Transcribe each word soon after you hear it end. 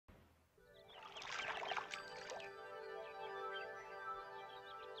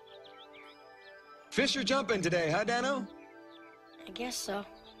Fisher jumping today, huh, Dano? I guess so.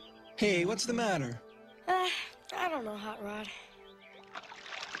 Hey, what's the matter? I don't know, Hot Rod.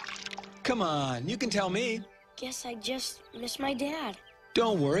 Come on, you can tell me. Guess I just miss my dad.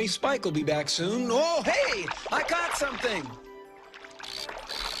 Don't worry, Spike will be back soon. Oh, hey! I caught something!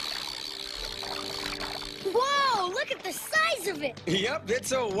 Whoa, look at the size of it! Yep,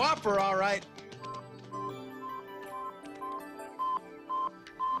 it's a whopper, all right.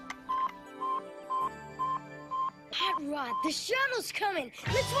 Hot Rod, the shuttle's coming.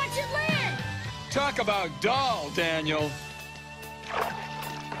 Let's watch it land. Talk about dull, Daniel.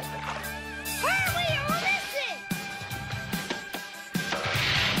 Hurry or we'll miss it!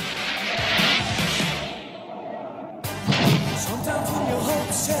 Sometimes when your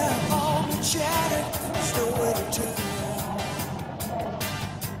hopes have all been shattered, there's nowhere to turn.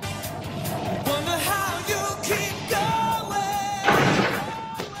 Wonder how you keep going.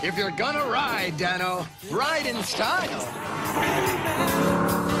 If you're gonna ride, Dano, ride in style.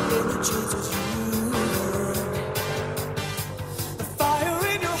 In the chances you learn. The fire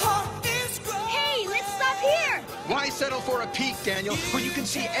in your heart is growing. Hey, let's stop here. Why settle for a peak, Daniel, when you can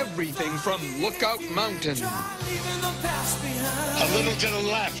see everything from Lookout Mountain? Leaving the past behind. A little to the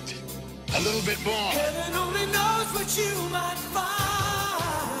left. A little bit more. Heaven only knows what you might find.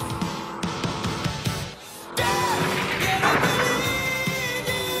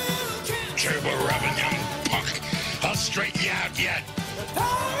 Turbo rubbing, young punk. I'll straighten you out yet. The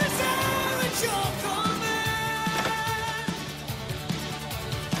power is there at your command.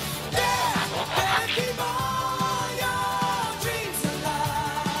 Better keep all your dreams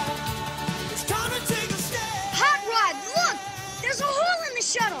alive. It's time to take a stand. Hot Rod, look! There's a hole in the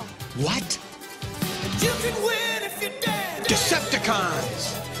shuttle. What? You can win if you dare.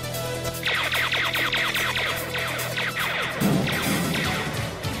 Decepticons!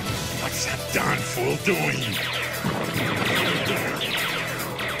 What's that darn fool doing?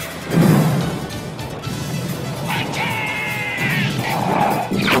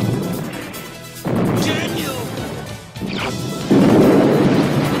 Daniel!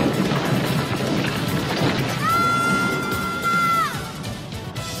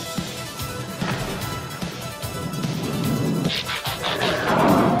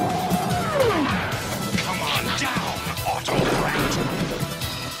 Come on down, autocrat.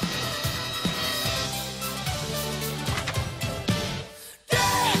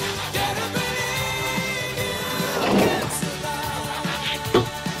 Better believe you can survive.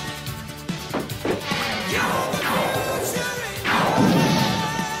 You're the future in your hand.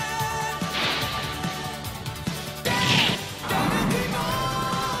 Better keep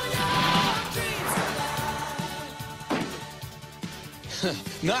all your dreams alive.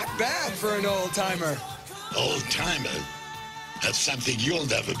 Not bad for an old-timer. Old timer. That's something you'll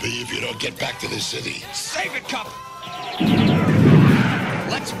never be if you don't get back to the city. Save it, Cup!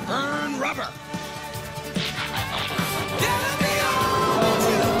 Let's burn rubber!